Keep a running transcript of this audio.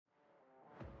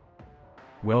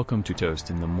Welcome to Toast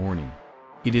in the Morning.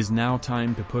 It is now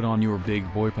time to put on your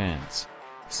big boy pants.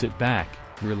 Sit back,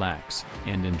 relax,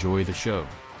 and enjoy the show.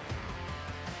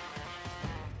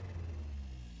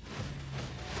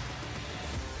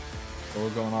 So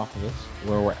we're going off of this,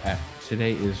 where we're at.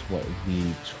 Today is what, the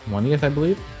 20th, I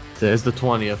believe? Today's the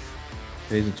 20th.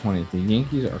 Today's the 20th. The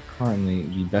Yankees are currently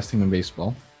the best team in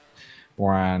baseball.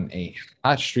 We're on a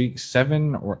hot streak,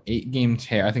 7 or 8 game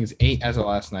tear. I think it's 8 as of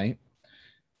last night.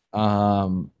 I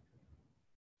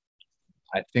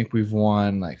think we've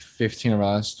won like 15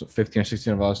 or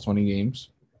 16 of our last 20 games.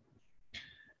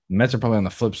 The Mets are probably on the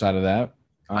flip side of that.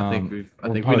 I think we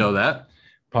know that.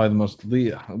 We're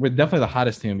definitely the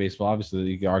hottest team in baseball. Obviously,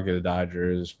 you can argue the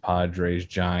Dodgers, Padres,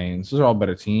 Giants. Those are all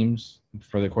better teams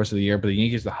for the course of the year. But the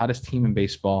Yankees, the hottest team in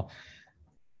baseball.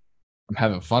 I'm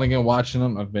having fun again watching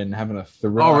them. I've been having a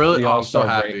thrill. Oh, really? Oh, I'm so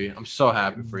happy. I'm so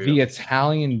happy for you. The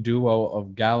Italian duo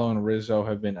of Gallo and Rizzo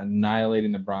have been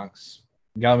annihilating the Bronx.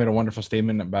 Gallo made a wonderful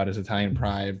statement about his Italian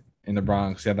pride in the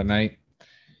Bronx the other night.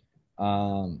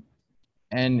 And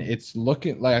it's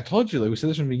looking like I told you, like we said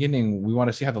this from the beginning, we want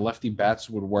to see how the lefty bats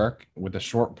would work with a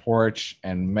short porch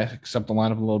and mix up the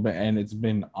lineup a little bit. And it's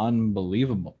been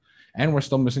unbelievable. And we're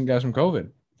still missing guys from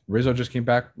COVID. Rizzo just came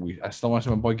back. I still want to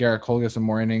see my boy Garrett Cole get some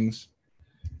more innings.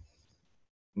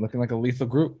 Looking like a lethal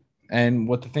group. And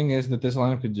what the thing is that this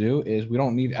lineup could do is we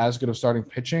don't need as good of starting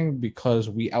pitching because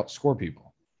we outscore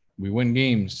people. We win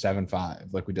games 7-5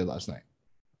 like we did last night.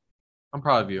 I'm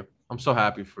proud of you. I'm so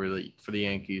happy for the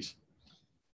Yankees.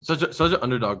 Such an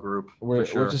underdog group. We're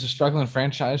just a struggling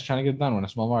franchise trying to get it done in a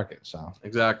small market. So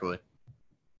exactly.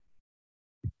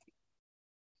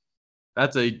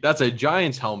 That's a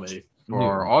Giants helmet for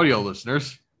our audio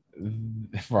listeners.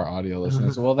 For our audio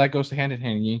listeners. Well, that goes hand in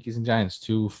hand. Yankees and Giants,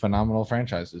 two phenomenal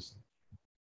franchises.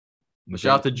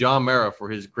 Shout out to John Mara for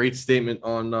his great statement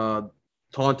on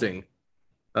taunting.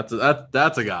 That's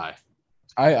a guy.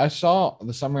 I saw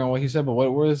the summary on what he said, but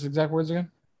what were his exact words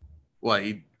again? Well,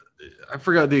 I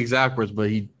forgot the exact words, but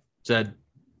he said,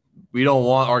 we don't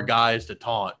want our guys to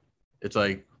taunt. It's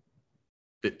like,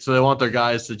 so they want their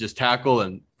guys to just tackle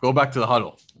and go back to the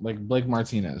huddle. Like Blake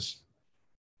Martinez.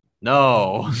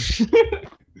 No.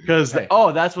 Because,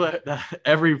 that's what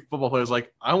every football player is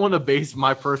like. I want to base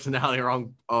my personality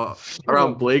around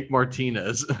Blake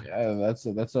Martinez. Yeah,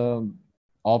 that's a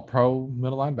all-pro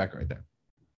middle linebacker right there.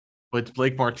 But it's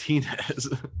Blake Martinez.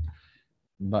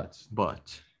 But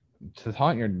to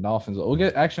taunt your Dolphins, I'm going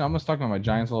to talk about my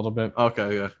Giants a little bit.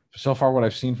 Okay, yeah. So far, what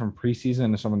I've seen from preseason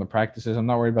and some of the practices, I'm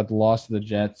not worried about the loss to the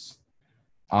Jets.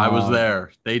 I was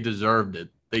there. They deserved it.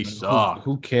 They suck.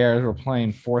 Who cares? We're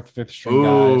playing 4th, 5th string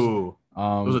guys.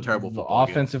 It was a terrible football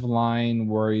game. Offensive line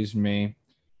worries me.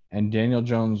 And Daniel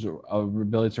Jones'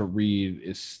 ability to read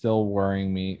is still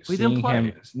worrying me. We didn't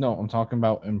play. No, I'm talking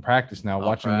about in practice now.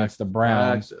 Watching against the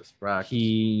Browns, practice.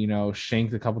 He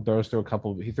shanked a couple throws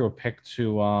he threw a pick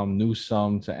to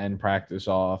Newsome to end practice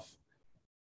off,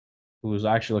 who was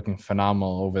actually looking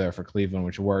phenomenal over there for Cleveland,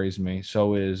 which worries me.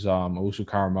 So is Owusu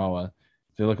Karamoa.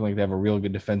 They're looking like they have a real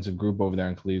good defensive group over there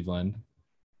in Cleveland.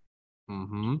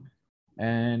 Mm-hmm.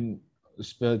 And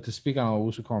to speak on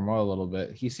Owusu Karamoa a little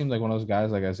bit, he seemed like one of those guys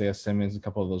like Isaiah Simmons, a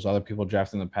couple of those other people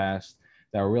drafted in the past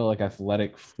that were real like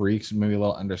athletic freaks, maybe a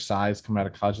little undersized coming out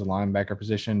of college, the linebacker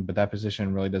position, but that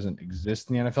position really doesn't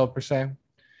exist in the NFL per se.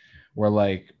 Where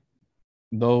like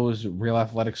those real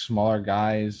athletic smaller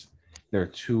guys, they're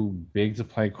too big to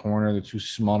play corner, they're too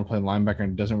small to play linebacker,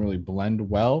 and it doesn't really blend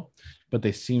well. But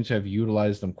they seem to have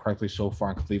utilized them correctly so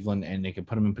far in Cleveland, and they can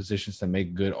put them in positions to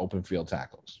make good open field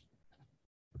tackles.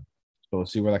 So we'll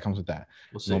see where that comes with that.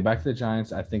 Going back to the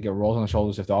Giants, I think it rolls on the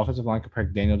shoulders. If the offensive line can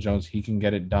protect Daniel Jones, he can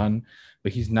get it done.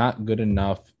 But he's not good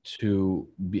enough to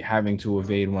be having to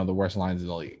evade one of the worst lines in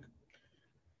the league.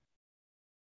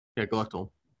 Yeah, good luck to him.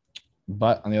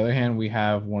 But on the other hand, we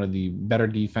have one of the better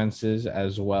defenses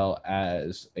as well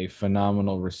as a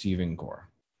phenomenal receiving core.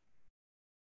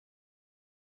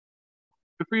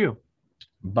 Good for you.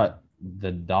 But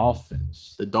the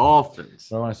Dolphins. What I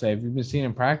want to say, if you've been seeing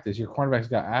in practice, your cornerbacks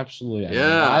got absolutely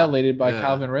annihilated by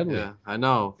Calvin Ridley. Yeah, I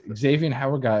know. Xavier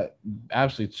Howard got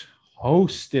absolutely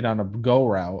toasted on a go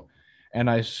route.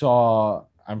 And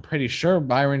I'm pretty sure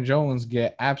Byron Jones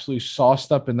get absolutely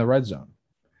sauced up in the red zone.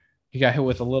 He got hit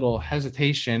with a little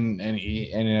hesitation,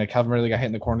 and Calvin Ridley got hit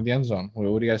in the corner of the end zone.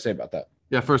 What do you guys say about that?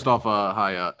 Yeah, first off,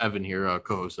 hi, Evan here,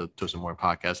 co-host of Toast and More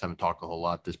podcast. Haven't talked a whole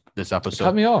lot this episode.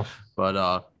 Cut me off.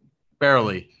 But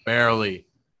barely.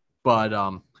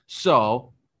 But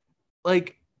so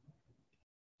like,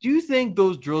 do you think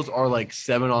those drills are like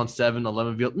 7-on-7,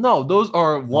 11 field? No, those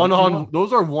are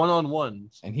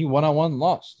one-on-ones. And he one-on-one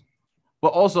lost. But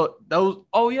also that was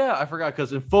I forgot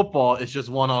because in football it's just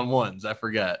one-on-ones. I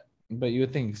forget. But you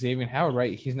would think Xavier Howard,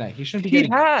 right? He's not. He shouldn't be He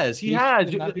getting. has. he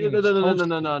should not be getting exposed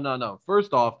to it. No.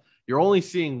 First off, you're only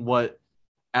seeing what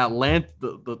Atlanta,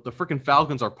 the freaking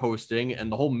Falcons are posting,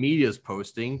 and the whole media is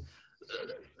posting.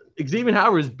 Xavier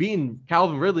Howard has beaten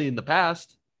Calvin Ridley in the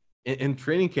past in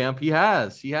training camp. He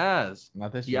has.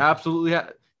 Not this He year. absolutely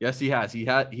has. Yes, he has.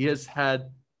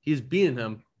 He's beaten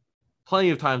him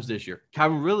plenty of times this year.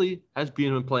 Calvin Ridley has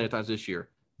beaten him plenty of times this year.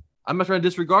 I'm not trying to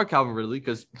disregard Calvin Ridley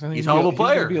because he's a hell of a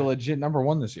player. He's gonna be a legit number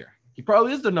one this year. He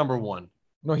probably is the number one.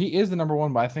 No, he is the number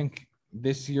one, but I think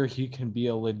this year he can be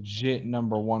a legit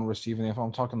number one receiving. If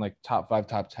I'm talking like top 5,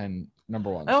 top 10 number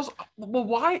ones. And also, well,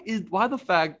 why the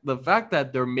fact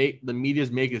that the media's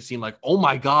making it seem like, oh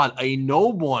my god, a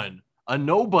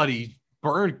nobody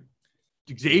burned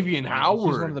Xavier Howard.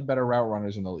 He's one of the better route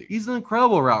runners in the league. He's an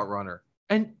incredible route runner.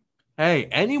 And hey,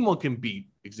 anyone can beat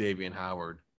Xavier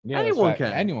Howard. Yeah, anyone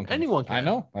can. Anyone can. I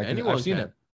know. I've seen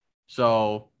it.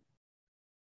 So,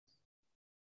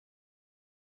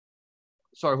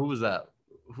 sorry, who was that?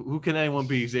 Who can anyone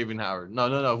beat Xavier Howard?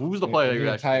 No. Who was the player?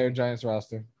 The entire Giants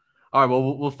roster. All right,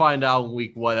 well, we'll find out in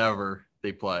week whatever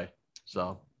they play.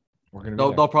 So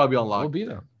they'll probably be on lock. We'll be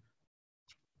there.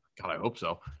 God, I hope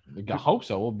so. I hope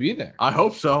so. We'll be there. I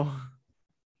hope so.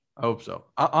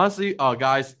 Honestly,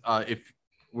 guys, if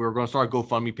we're going to start a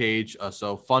GoFundMe page,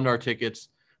 so fund our tickets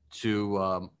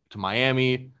to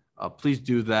Miami. Please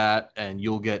do that, and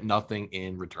you'll get nothing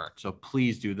in return. So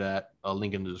please do that.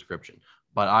 Link in the description.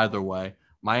 But either way,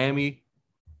 Miami,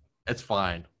 it's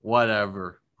fine.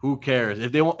 Whatever. Who cares?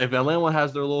 If Atlanta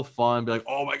has their little fun, be like,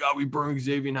 oh my God, we burned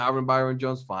Xavier Howard and Byron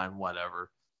Jones. Fine,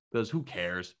 whatever. Because who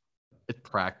cares? It's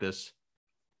practice.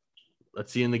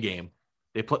 Let's see in the game.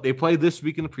 They play this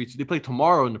week in the preseason. They play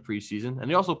tomorrow in the preseason, and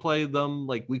they also play them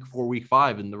like week 4, week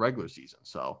 5 in the regular season.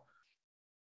 So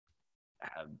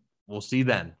we'll see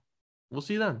then.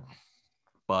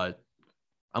 But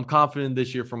I'm confident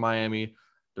this year for Miami.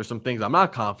 There's some things I'm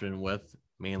not confident with,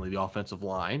 mainly the offensive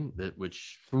line,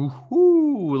 which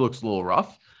looks a little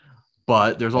rough.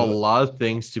 But there's a lot of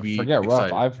things to be excited.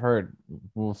 Rough. I've heard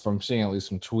from seeing at least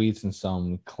some tweets and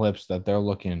some clips that they're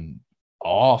looking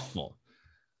awful.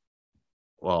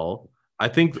 Well, I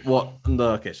think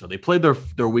so they played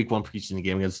their week 1 preseason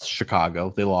game against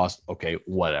Chicago. They lost. Okay,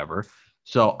 whatever.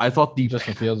 So I thought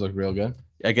Justin Fields looked real good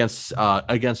against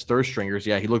third stringers.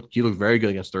 Yeah, he looked very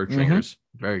good against third stringers.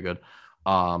 Very good.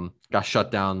 Got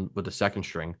shut down with the second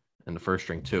string and the first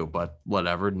string too, but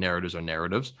whatever. Narratives are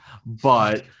narratives.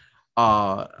 But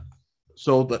so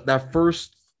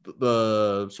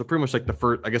pretty much like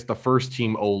the first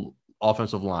team old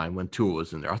offensive line when Tua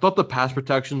was in there. I thought the pass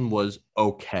protection was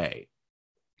okay.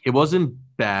 It wasn't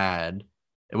bad.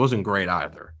 It wasn't great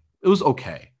either. It was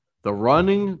okay. The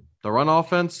run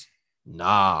offense,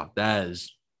 that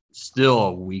is still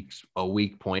a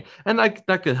weak point. And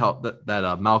that could help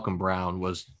that Malcolm Brown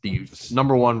was the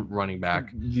number 1 running back.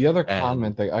 The other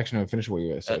comment that actually finish what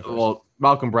you guys said. Well,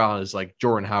 Malcolm Brown is like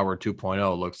Jordan Howard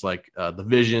 2.0. Looks like the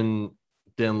vision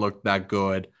didn't look that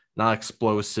good, not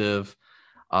explosive.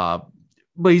 But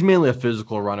he's mainly a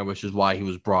physical runner, which is why he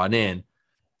was brought in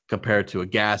compared to a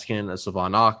Gaskin, a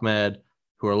Savon Ahmed,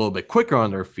 who are a little bit quicker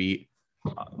on their feet.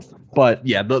 But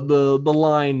yeah, the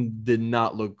line did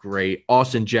not look great.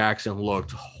 Austin Jackson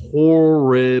looked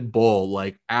horrible,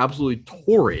 like absolutely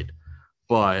torrid.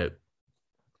 But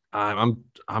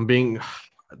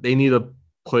they need to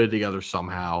put it together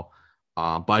somehow.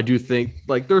 But I do think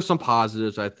like there's some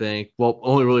positives. I think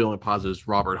only positives.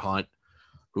 Robert Hunt,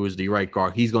 who is the right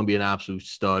guard, he's going to be an absolute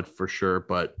stud for sure.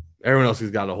 But everyone else has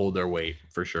got to hold their weight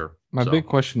for sure. My big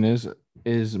question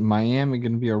is Miami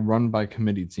going to be a run by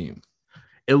committee team?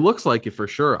 It looks like it for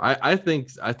sure. I think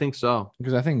so.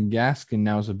 Because I think Gaskin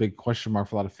now is a big question mark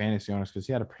for a lot of fantasy owners because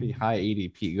he had a pretty high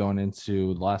ADP going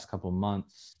into the last couple of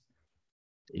months.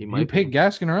 You pick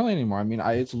Gaskin early anymore. I mean,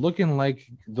 it's looking like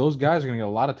those guys are going to get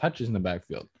a lot of touches in the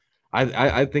backfield.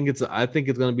 I think it's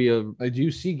going to be a. Do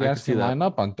you see Gaskin line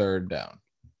up on third down?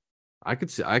 I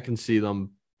can see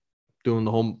them doing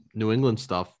the whole New England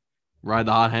stuff, ride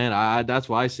the hot hand. That's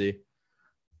what I see.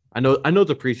 I know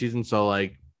it's a preseason, so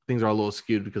like things are a little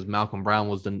skewed because Malcolm Brown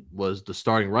was the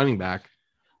starting running back,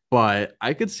 but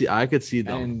I could see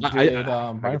them.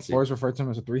 And Brian Flores referred to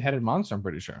him as a 3-headed monster. I'm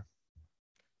pretty sure.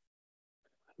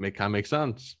 Kind of makes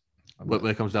sense when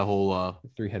it comes to that whole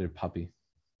 3-headed puppy.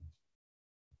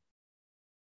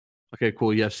 Okay,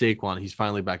 cool. You have Saquon. He's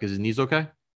finally back. Is his knees okay?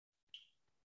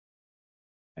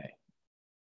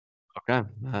 Okay,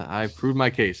 I proved my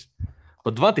case.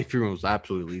 But Devontae Freeman was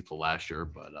absolutely lethal last year.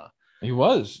 But he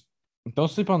was.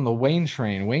 Don't sleep on the Wayne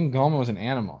train. Wayne Gallman was an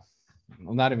animal.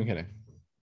 I'm not even kidding.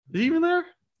 Is he even there?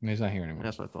 He's not here anymore.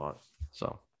 That's what I thought.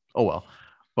 So, oh well.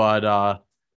 But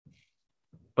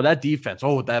that defense,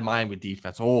 that Miami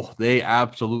defense, they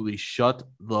absolutely shut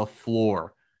the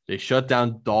floor. They shut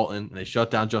down Dalton and they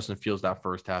shut down Justin Fields that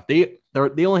first half. They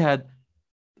only had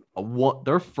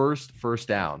their first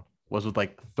down was with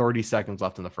like 30 seconds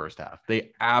left in the first half.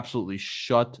 They absolutely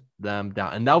shut them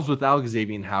down. And that was without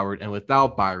Xavier Howard and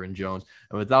without Byron Jones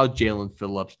and without Jalen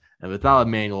Phillips and without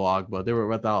Emmanuel Ogbah. They were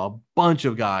without a bunch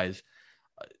of guys.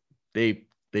 They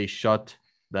shut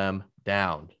them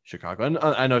down, Chicago. And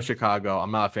I know Chicago.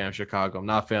 I'm not a fan of Chicago. I'm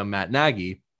not a fan of Matt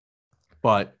Nagy.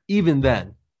 But even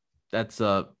then, that's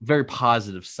a very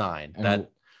positive sign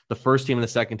that the first team and the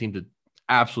second team did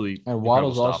absolutely. And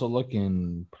Waddle's also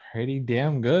looking pretty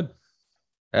damn good.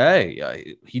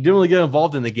 Hey, he didn't really get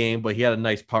involved in the game, but he had a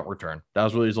nice punt return. That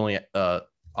was really his only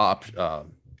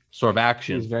sort of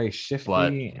action. He's very shifty. But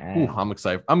I'm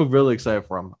excited. I'm really excited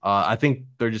for him. I think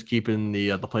they're just keeping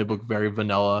the playbook very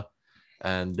vanilla,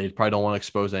 and they probably don't want to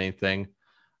expose anything,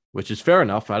 which is fair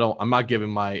enough. I'm not giving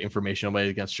my information away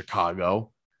against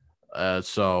Chicago.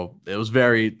 So it was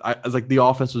very. I was like the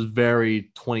offense was very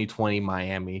 2020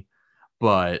 Miami,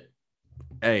 but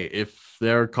hey, if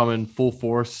they're coming full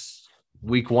force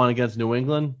week 1 against New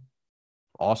England,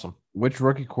 awesome. Which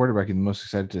rookie quarterback are you most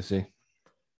excited to see?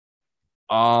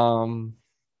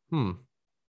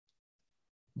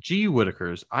 G.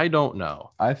 Whitaker's. I don't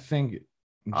know. I think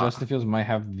Justin Fields might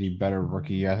have the better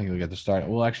rookie year. I think he'll get the start.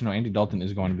 Well, actually, no. Andy Dalton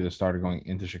is going to be the starter going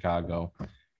into Chicago.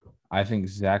 I think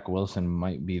Zach Wilson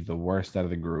might be the worst out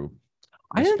of the group.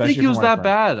 I didn't think he was that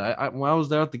bad. When I was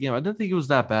there at the game, I didn't think he was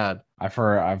that bad. I've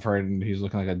heard he's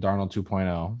looking like a Darnold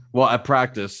 2.0. Well, at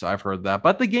practice, I've heard that. But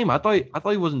at the game, I thought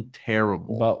he wasn't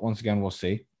terrible. But once again, we'll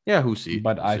see. Yeah, who'll see?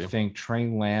 But I think Trey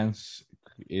Lance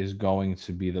is going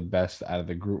to be the best out of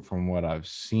the group from what I've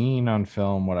seen on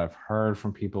film, what I've heard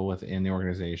from people within the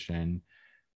organization.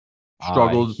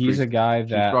 He's a guy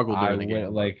that I would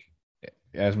like.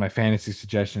 As my fantasy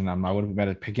suggestion, I would have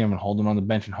better pick him and hold him on the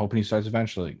bench and hoping he starts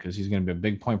eventually because he's going to be a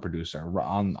big point producer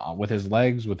with his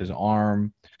legs, with his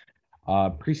arm.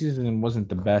 Preseason wasn't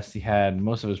the best. He had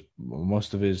most of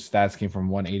his stats came from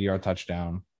 180-yard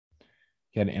touchdown.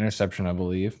 He had an interception, I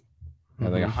believe. He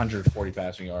had like 140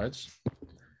 passing yards.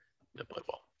 Didn't play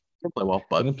well.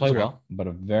 Didn't play well, but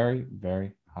a very,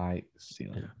 very high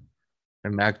ceiling. Yeah.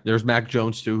 And there's Mac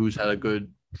Jones too, who's had a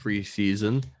good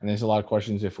preseason. And there's a lot of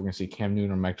questions if we're going to see Cam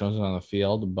Newton or Mac Jones on the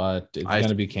field, but it's going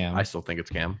to be Cam. I still think it's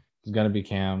Cam. It's going to be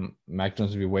Cam. Mac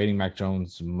Jones will be waiting. Mac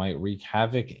Jones might wreak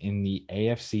havoc in the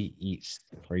AFC East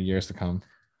for years to come.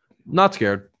 Not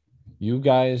scared. You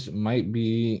guys might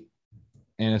be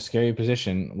in a scary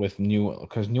position with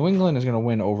because New England is going to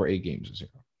win over 8 games this year.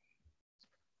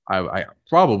 I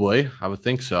would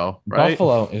think so. Right?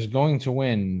 Buffalo is going to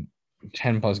win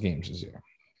 10 plus games this year.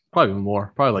 Probably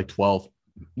more. Probably like 12.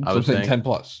 I would say 10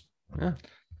 plus. Yeah.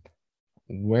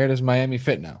 Where does Miami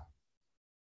fit now?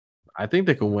 I think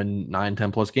they can win 9,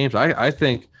 10 plus games. I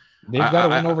think they've got to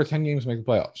win over 10 games to make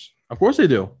the playoffs. Of course they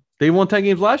do. They won 10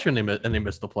 games last year and they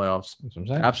missed the playoffs. That's what I'm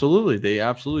saying. Absolutely. They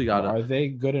absolutely got it. Are they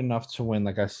good enough to win?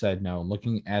 Like I said, no.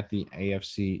 Looking at the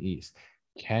AFC East,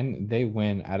 can they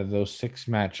win out of those 6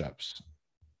 matchups?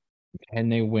 Can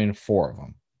they win 4 of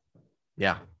them?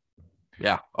 Yeah.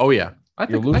 Yeah. Oh, yeah.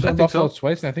 You're losing Buffalo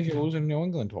twice, and I think you're losing New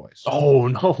England twice. Oh,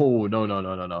 no.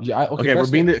 Yeah, we're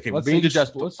being the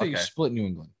just. Let's say you split New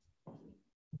England.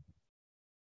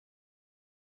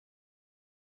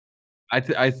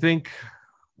 I think,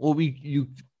 well,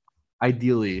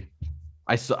 ideally,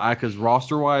 because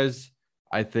roster wise,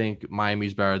 I think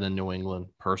Miami's better than New England.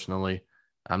 Personally,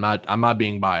 I'm not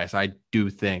being biased. I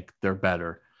do think they're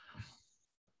better,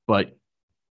 but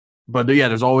yeah,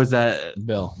 there's always that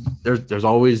Bill. There's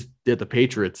always the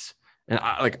Patriots, and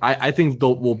I think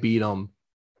we'll beat them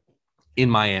in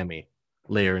Miami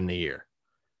later in the year.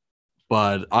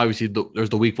 But obviously, there's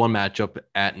the Week 1 matchup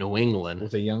at New England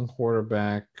with a young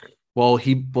quarterback. Well,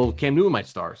 Cam Newton might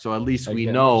start, so at least we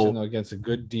know against a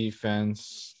good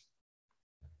defense.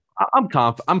 I'm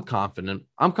confident.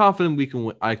 I'm confident we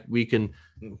can. We can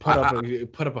put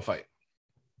up a fight.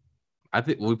 I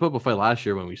think we put up a fight last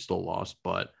year when we still lost,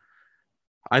 but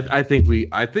I think we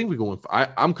go win.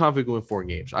 I'm confident we win 4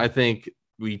 games. I think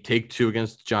we take 2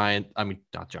 against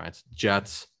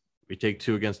Jets. We take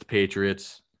 2 against the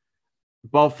Patriots.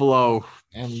 Buffalo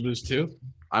and lose 2.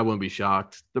 I wouldn't be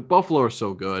shocked. The Buffalo are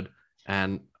so good,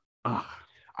 and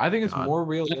I think it's more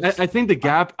realistic. I think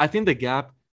the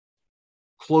gap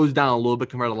closed down a little bit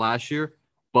compared to last year,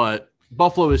 but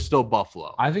Buffalo is still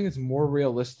Buffalo. I think it's more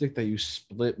realistic that you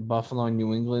split Buffalo and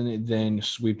New England than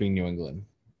sweeping New England.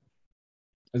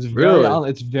 Really?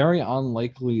 It's very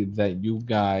unlikely that you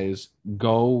guys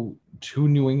go to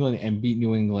New England and beat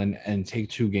New England and take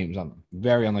 2 games on them.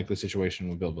 Very unlikely situation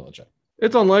with Bill Belichick.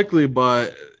 It's unlikely,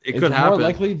 but it could It's more happen.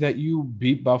 likely that you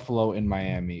beat Buffalo in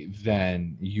Miami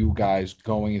than you guys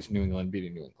going into New England and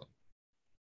beating New England.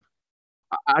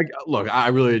 Look, I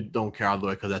really don't care either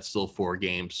way because that's still 4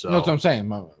 games. So That's what I'm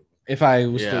saying. If I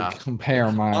was to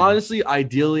compare my honestly,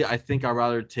 ideally, I think I'd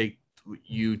rather take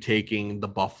you taking the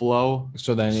Buffalo.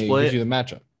 so then it split. gives you the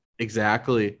matchup.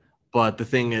 Exactly. But the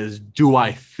thing is, do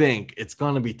I think it's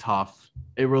gonna be tough?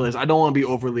 It really is. I don't want to be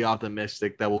overly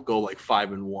optimistic that we'll go like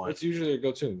 5-1. What's usually a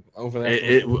go-to over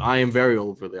there? I am very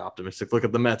overly optimistic. Look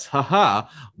at the Mets, haha.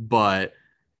 But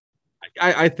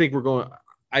I think we're going.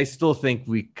 I still think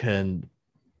we can.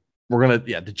 We're gonna.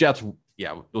 Yeah, the Jets.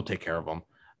 Yeah, we'll take care of them.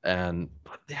 And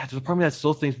yeah, there's a part of me that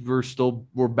still thinks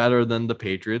we're better than the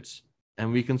Patriots,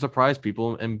 and we can surprise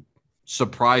people,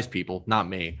 not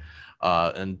me,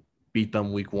 and beat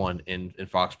them week 1 in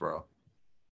Foxborough.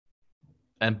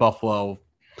 And Buffalo,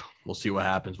 we'll see what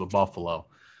happens with Buffalo.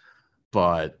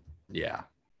 But yeah,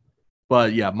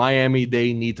 Miami,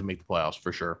 they need to make the playoffs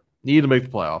for sure. Need to make the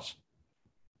playoffs.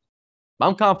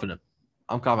 I'm confident.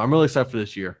 I'm really excited for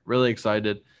this year. Really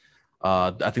excited.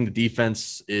 I think the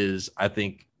defense is,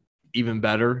 even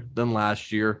better than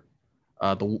last year.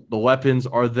 The weapons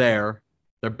are there.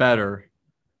 They're better.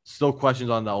 Still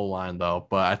questions on the O-line though,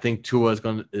 but I think Tua is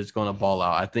going to ball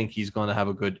out. I think he's going to have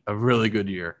a really good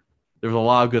year. There's a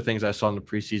lot of good things I saw in the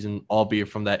preseason, albeit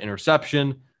from that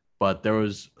interception, but there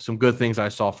was some good things I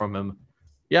saw from him.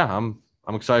 Yeah, I'm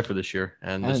excited for this year,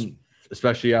 and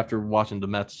especially after watching the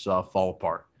Mets fall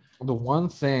apart. The one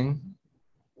thing,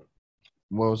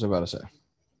 what was I about to say?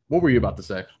 What were you about to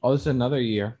say? Oh, this is another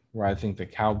year where I think the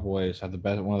Cowboys have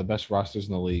one of the best rosters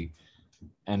in the league,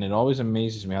 and it always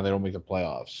amazes me how they don't make the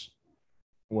playoffs.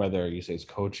 Whether you say it's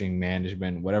coaching,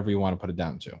 management, whatever you want to put it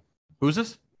down to. Who's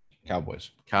this? Cowboys.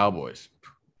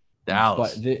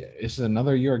 Dallas. But this is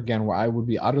another year again where I would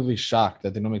be utterly shocked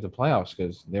that they don't make the playoffs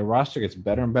because their roster gets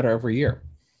better and better every year.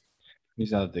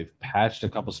 Means now that they've patched a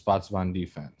couple spots on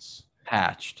defense.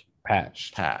 Patched.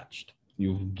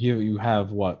 You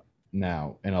have what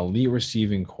now? An elite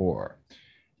receiving core.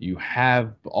 You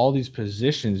have all these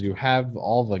positions. You have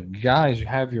all the guys. You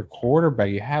have your quarterback.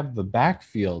 You have the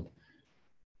backfield.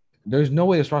 There's no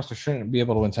way this roster shouldn't be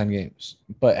able to win 10 games.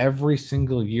 But every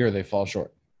single year they fall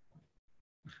short.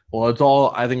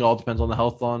 Well, I think it all depends on the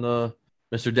health on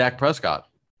Mr. Dak Prescott.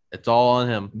 It's all on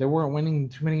him. They weren't winning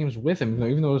too many games with him,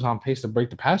 even though it was on pace to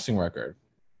break the passing record.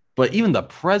 But even the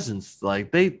presence,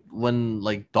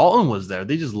 when Dalton was there,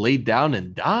 they just laid down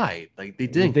and died. Like they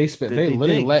didn't. They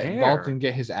literally let care. Dalton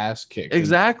get his ass kicked.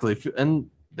 Exactly, and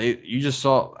you just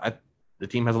saw the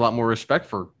team has a lot more respect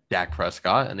for Dak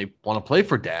Prescott, and they want to play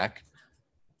for Dak.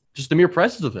 Just the mere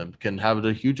presence of him can have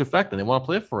a huge effect, and they want to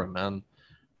play for him, man.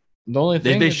 The only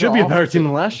thing they should be a better team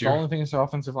than last year. The only thing is the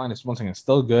offensive line is one thing. It's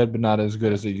still good, but not as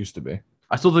good as it used to be.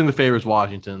 I still think the favor is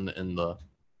Washington in the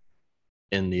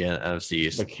NFC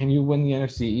East. But can you win the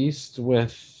NFC East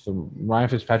with Ryan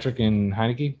Fitzpatrick and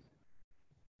Heineke?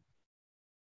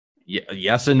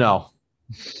 Yes and no.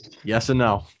 Yes and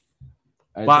no.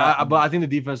 But I think the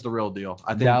defense is the real deal.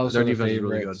 I think Dallas their defense is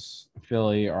really good.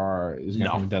 Philly is going to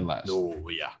come dead last. Oh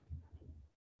yeah.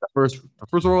 The first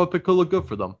overall pick could look good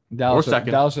for them. Dallas, or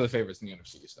second. Dallas are the favorites in the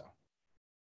NFC East, though.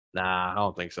 Nah, I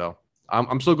don't think so.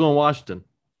 I'm still going Washington.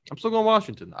 I think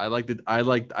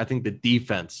the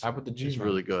defense is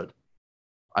really good.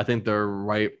 I think they're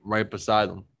right beside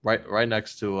them, right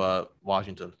next to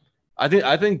Washington. I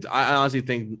honestly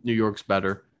think New York's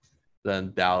better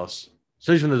than Dallas,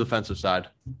 especially from the defensive side.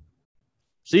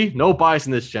 See, no bias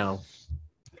in this channel.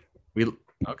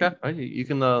 Okay. You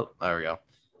can. There we go.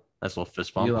 Nice little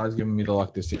fist bump. Eli's giving me the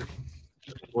luck this year.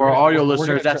 For our audio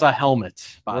listeners, that's a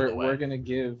helmet. By the way,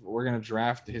 we're gonna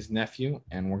draft his nephew,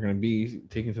 and we're gonna be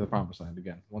taken to the promised land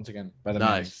once again by the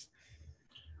nice.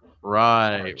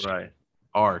 Right.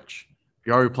 Arch.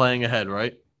 You're already playing ahead,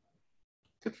 right?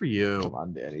 Good for you. Come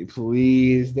on, Danny,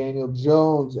 please. Daniel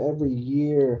Jones every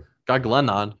year. Got Glenn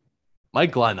on.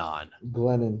 Mike Glennon.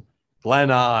 Glennon.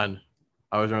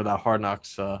 I always remember that Hard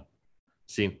Knocks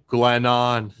scene.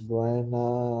 Glennon.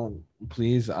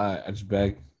 Please, I just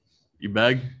beg. You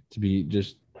beg? To be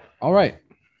just all right.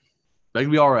 Beg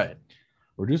to be all right.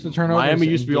 Reduce the turnovers. Miami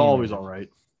used to be always all right.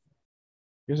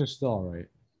 You guys are still all right.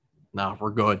 Nah, we're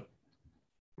good.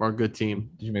 We're a good team.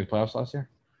 Did you make the playoffs last year?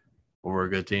 Well, we're a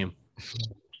good team.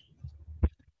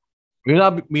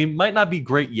 We might not be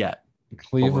great yet.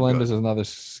 Cleveland is another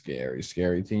scary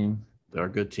team. They're a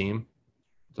good team.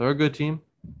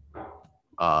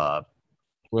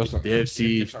 We also The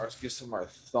AFC stars get some of our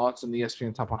thoughts on the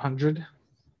ESPN Top 100.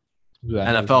 Do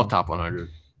that next NFL one. top 100.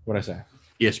 What'd I say?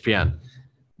 ESPN.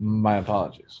 My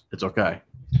apologies. It's okay.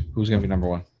 Who's gonna be number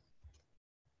one?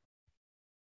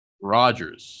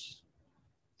 Rodgers.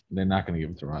 They're not gonna give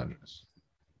it to Rodgers.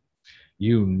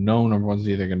 You know, number one's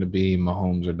either gonna be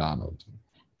Mahomes or Donald.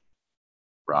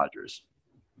 Rodgers.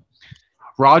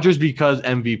 Rodgers because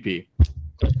MVP.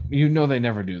 You know they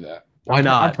never do that. Why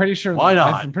not? I'm pretty sure. Why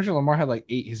not? I'm pretty sure Lamar had like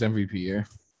 8 his MVP year.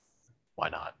 Why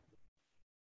not?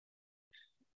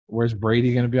 Where's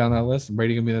Brady gonna be on that list?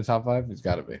 Brady gonna be in the top 5? He's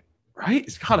got to be. Right?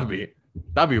 It's gotta be.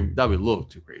 That'd be a little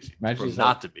too crazy. Imagine for he's not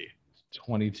like- to be.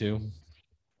 22.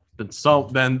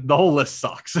 Then the whole list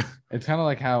sucks. It's kind of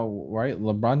like how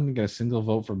LeBron didn't get a single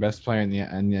vote for best player in the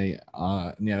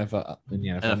NFL in the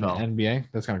NBA.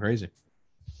 That's kind of crazy.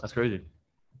 That's crazy.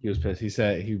 He was pissed. He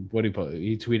said he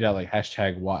tweeted out like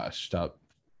hashtag washed up.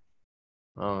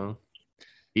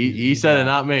 He said it,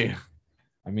 not me.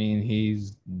 I mean,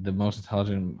 he's the most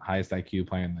intelligent, highest IQ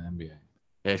player in the NBA.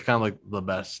 Yeah, it's kind of like the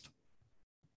best.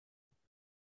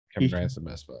 Kevin Durant's the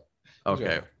best, but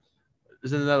Okay.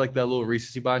 Isn't that like that little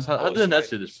recency bias? How did the Nets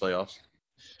do this playoffs?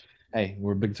 hey,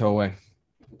 we're a big toe away.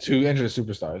 2 injured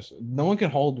superstars. No one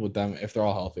can hold with them if they're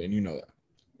all healthy, and you know that.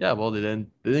 Yeah, well, they didn't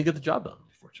get the job done,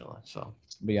 unfortunately. So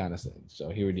Be honest. So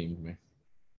he redeemed me.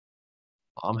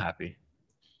 I'm happy.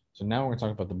 So now we're gonna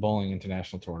talk about the bowling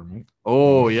international tournament.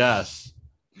 Oh yes.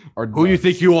 Or Who you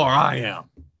think you are? I am.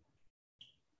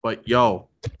 But yo,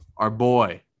 our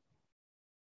boy,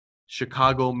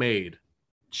 Chicago made,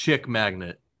 chick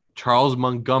magnet, Charles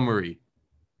Montgomery,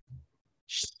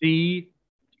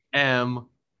 CM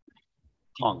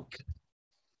Punk.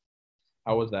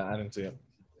 How was that? I didn't see it.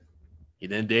 He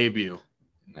didn't debut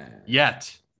Nah.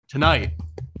 yet. Tonight,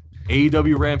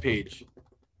 AEW Rampage.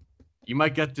 You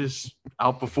might get this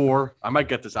out before. I might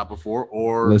get this out before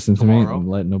or Listen tomorrow. to me.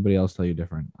 Let nobody else tell you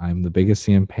different. I'm the biggest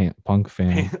CM Punk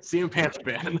fan. CM Pants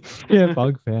fan. CM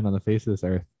Punk fan on the face of this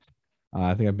earth.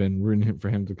 I think I've been rooting for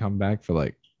him to come back for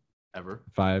like Ever.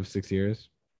 5-6 years.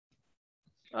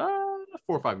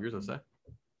 4 or 5 years, I'd say.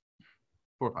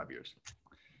 4 or 5 years.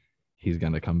 He's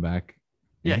gonna come back.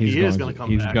 Yeah, He's he is gonna come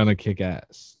He's back. gonna kick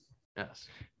ass. Yes.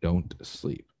 Don't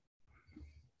sleep.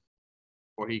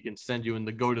 Or he can send you in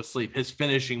the go to sleep. His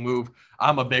finishing move.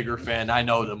 I'm a bigger fan. I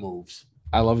know the moves.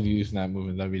 I love you using that move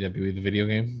in WWE, the video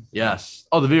game. Yes.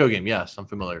 Oh, the video game. Yes, I'm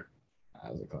familiar.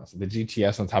 That was a classic. The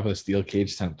GTS on top of the steel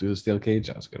cage, sent through the steel cage.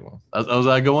 That was a good one. Was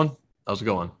that a good one? That was a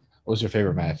good one. What was your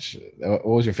favorite match? What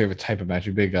was your favorite type of match?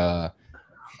 You big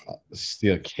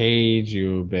steel cage?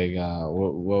 You big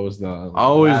what was the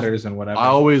ladders and whatever? I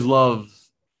always love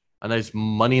a nice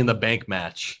Money in the Bank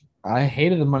match. I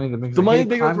hated the Money in the Bank. The I Money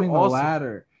hated in the Bank match climbing were the awesome.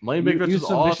 ladder. Money in the Bank match You was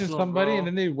submission awesome, somebody bro. and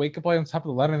then they wake up on top of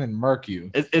the ladder and then murk you.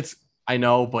 It's I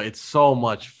know, but it's so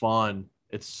much fun.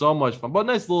 It's so much fun. But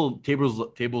nice little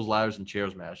tables, ladders, and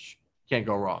chairs match. Can't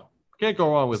go wrong. Can't go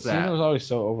wrong with Cena that. was always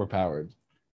so overpowered.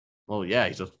 Well, yeah,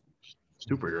 he's a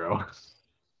superhero.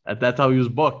 That's how he was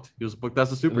booked. He was booked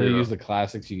as a They superhero. use the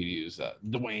classics. You could use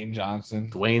Dwayne Johnson.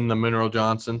 Dwayne the Mineral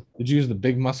Johnson. Did you use the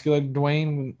big muscular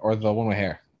Dwayne or the one with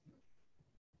hair?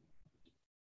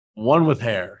 One with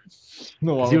hair.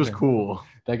 No, 'Cause he was cool.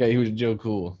 That guy, he was Joe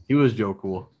Cool. He was Joe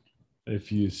Cool.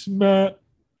 If you smack.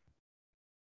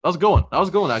 That was going. Actually.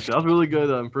 That was a really good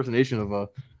impersonation of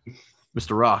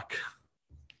Mr. Rock.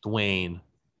 Dwayne. I'm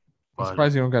But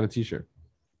surprised you don't got a T-shirt.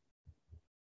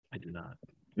 I do not.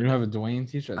 You don't have a Dwayne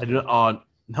T-shirt. I do not.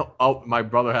 No. Oh, my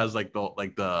brother has the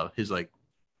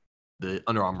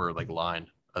Under Armour line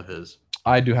of his.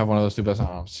 I do have one of those too. But that's not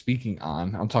what I'm speaking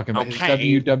on. I'm talking about his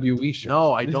Okay. WWE shirt.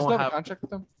 No, I Does he don't still have. a contract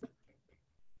with them.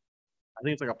 I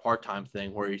think it's like a part-time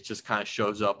thing where he just kind of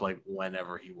shows up like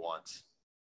whenever he wants.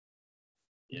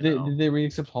 You know? Did they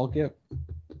re-accept Hulk yet?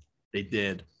 They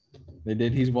did. They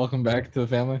did. He's welcome back to the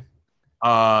family.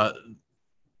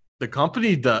 The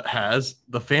company that has,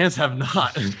 the fans have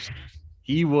not.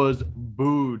 He was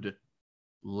booed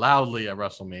loudly at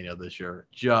WrestleMania this year.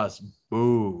 Just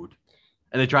booed.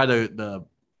 And they tried to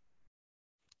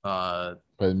By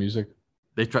the music.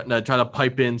 they try to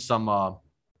pipe in some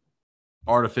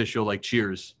artificial like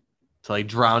cheers to like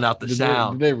drown out the Did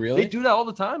sound. They really? They do that all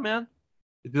the time, man.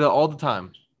 They do that all the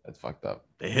time. That's fucked up.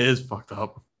 It is fucked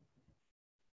up.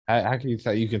 How can you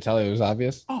tell? You can tell it was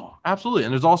obvious. Oh, absolutely.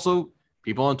 And there's also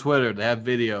people on Twitter, they have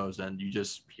videos and you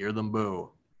just hear them boo.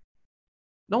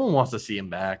 No one wants to see him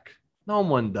back. No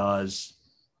one does.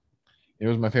 It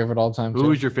was my favorite all time.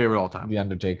 Who is your favorite all time? The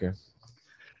Undertaker?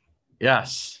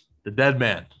 Yes, the dead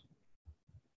man.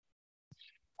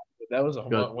 That was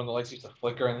Good. when the lights used to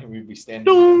flicker and we'd be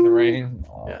standing in the rain.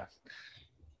 Oh. Yeah.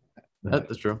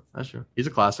 That's true. That's true. He's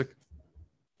a classic.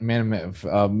 Man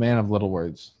of little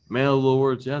words. Man of little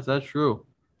words. Yes, that's true.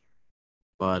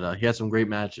 But he had some great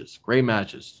matches. Great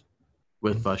matches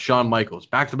with Shawn Michaels.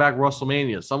 Back-to-back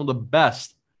WrestleMania. Some of the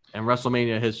best in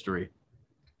WrestleMania history.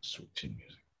 Sweet chin music.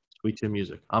 Sweet Chin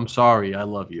Music. I'm sorry. I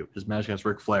love you. His match against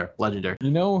Ric Flair. Legendary.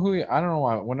 You know who? I don't know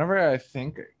why. Whenever I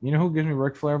think, you know who gives me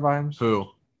Ric Flair vibes? Who?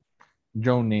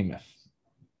 Joe Namath.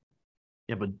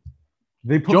 Yeah, but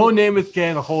They put Joe Namath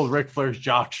can't hold Ric Flair's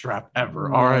jockstrap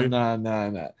ever. All right.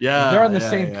 No. Yeah. They're on the yeah,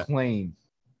 same yeah. plane.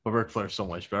 But Ric Flair's so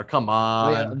much better. Come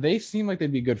on. They seem like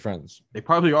they'd be good friends. They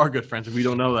probably are good friends if we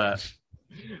don't know that.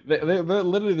 They're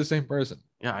literally the same person.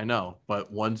 Yeah, I know.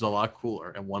 But one's a lot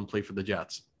cooler and one played for the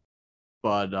Jets.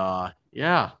 But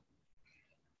yeah.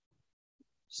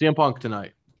 CM Punk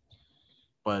tonight.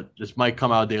 But this might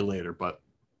come out a day later, but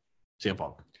CM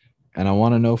Punk. And I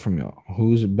want to know from you,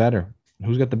 who's better?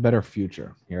 Who's got the better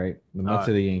future? Right? The Mets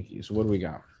or the Yankees? What do we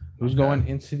got? Who's going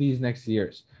into these next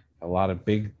years? A lot of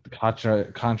big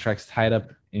contracts tied up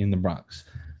in the Bronx.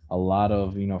 A lot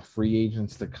of free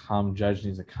agents to come. Judge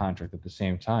needs a contract at the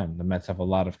same time. The Mets have a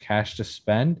lot of cash to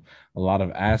spend, a lot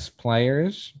of ass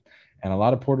players, and a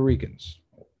lot of Puerto Ricans.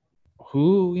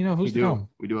 Who's to come?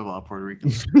 We do have a lot of Puerto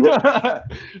Ricans.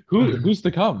 Who's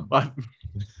to come?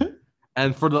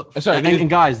 And for the Sorry, and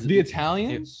guys, the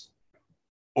Italians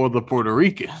or the Puerto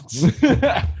Ricans,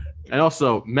 and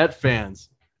also Met fans,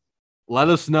 let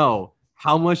us know,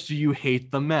 how much do you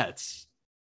hate the Mets?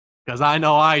 Because I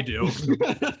know I do.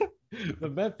 The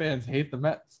Met fans hate the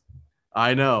Mets.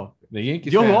 I know. The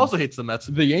Yankees. You know who fans- also hates the Mets?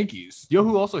 the Yankees. You know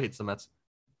who also hates the Mets?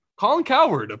 Colin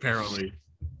Cowherd, apparently.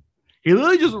 He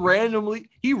literally just randomly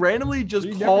just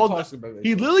He never called. talks about it.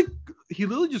 He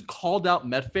literally just called out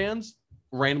Met fans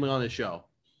randomly on his show.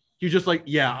 He was just like,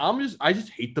 yeah, I just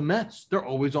hate the Mets. They're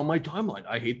always on my timeline.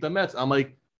 I hate the Mets. I'm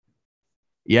like,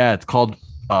 yeah, it's called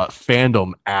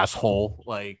fandom, asshole.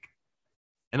 Like,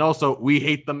 and also we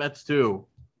hate the Mets too.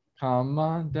 Come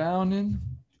on down and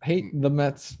hate the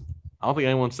Mets. I don't think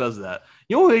anyone says that.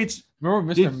 You know who hates?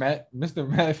 Remember Mr.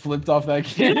 Met flipped off that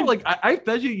You kid? know, like I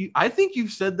bet you. I think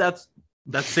you've said that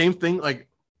same thing like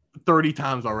 30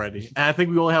 times already, and I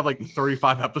think we only have like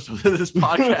 35 episodes of this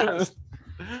podcast.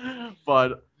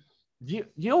 But you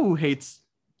know who hates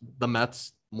the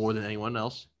Mets more than anyone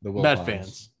else? The Met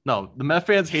fans. No, the Met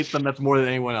fans hate the Mets more than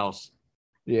anyone else.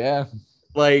 Yeah.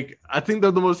 Like, I think they're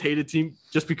the most hated team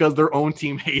just because their own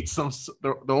team hates them.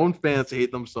 Their own fans hate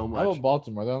them so How much. about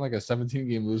Baltimore? They're on like a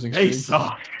 17-game losing They streak.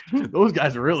 suck. Those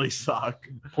guys really suck.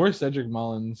 Poor Cedric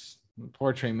Mullins.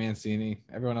 Poor Trey Mancini.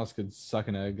 Everyone else could suck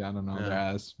an egg. I don't know. Yeah. Their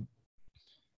ass.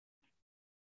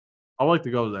 I would like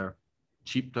to go there.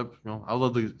 Cheap, I'd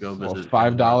love to go Well, visit.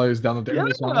 $5 down the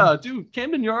Yeah, dude,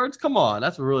 Camden Yards. Come on,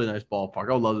 that's a really nice ballpark.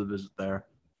 I would love to visit there.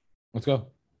 Let's go.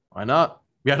 Why not?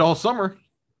 We had all summer.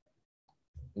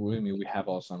 What do you mean we have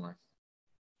all summer?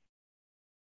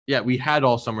 Yeah, we had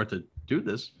all summer to do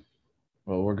this.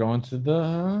 Well, we're going to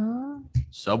the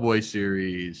Subway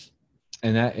Series,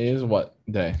 and that is what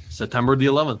day? September the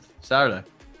 11th, Saturday.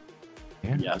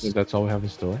 Yeah. Yes. I think that's all we have in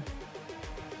store.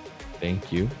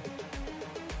 Thank you.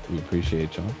 We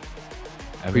appreciate y'all.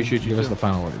 Appreciate you Give us too. the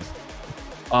final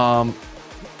words.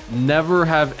 Never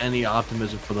have any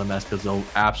optimism for the Mets because they'll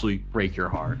absolutely break your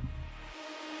heart.